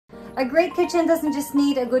A great kitchen doesn't just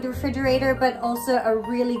need a good refrigerator, but also a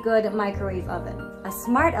really good microwave oven. A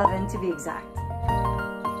smart oven to be exact.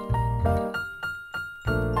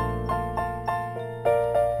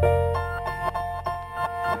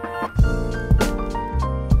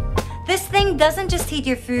 This thing doesn't just heat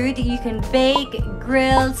your food, you can bake,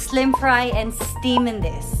 grill, slim fry, and steam in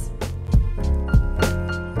this.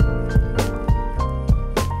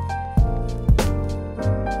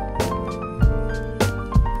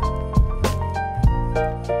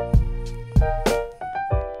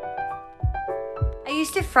 I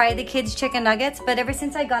used to fry the kids' chicken nuggets, but ever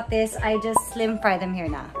since I got this, I just slim fry them here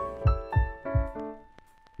now.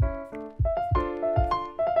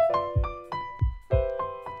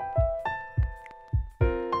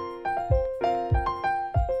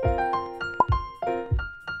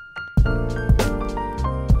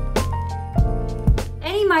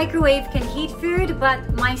 Any microwave can heat food, but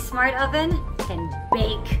my smart oven can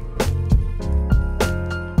bake.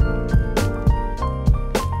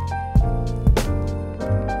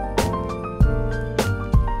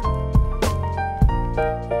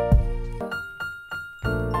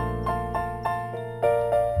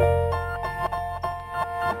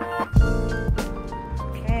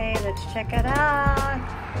 Okay, let's check it out.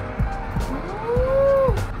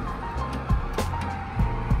 Ooh.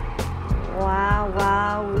 Wow,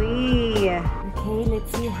 wowee. Okay,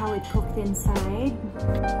 let's see how it cooked inside.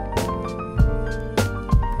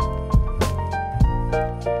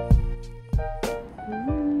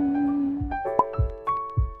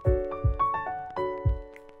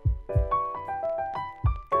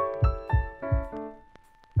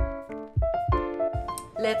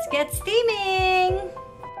 Let's get steaming!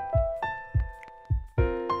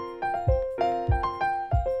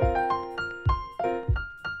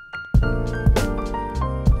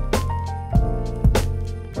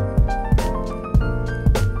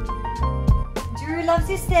 Drew loves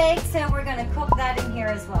his steak, so we're gonna cook that in here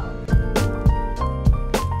as well.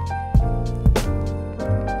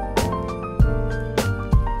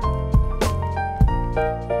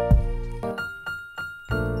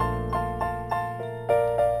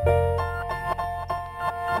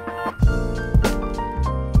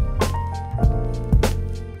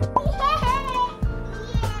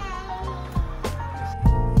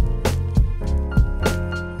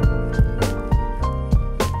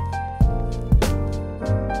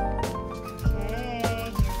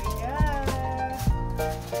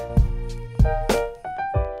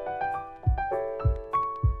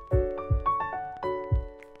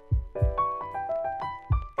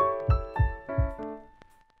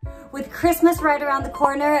 With Christmas right around the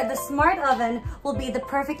corner, the smart oven will be the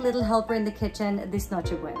perfect little helper in the kitchen this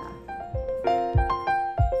Noche Buena.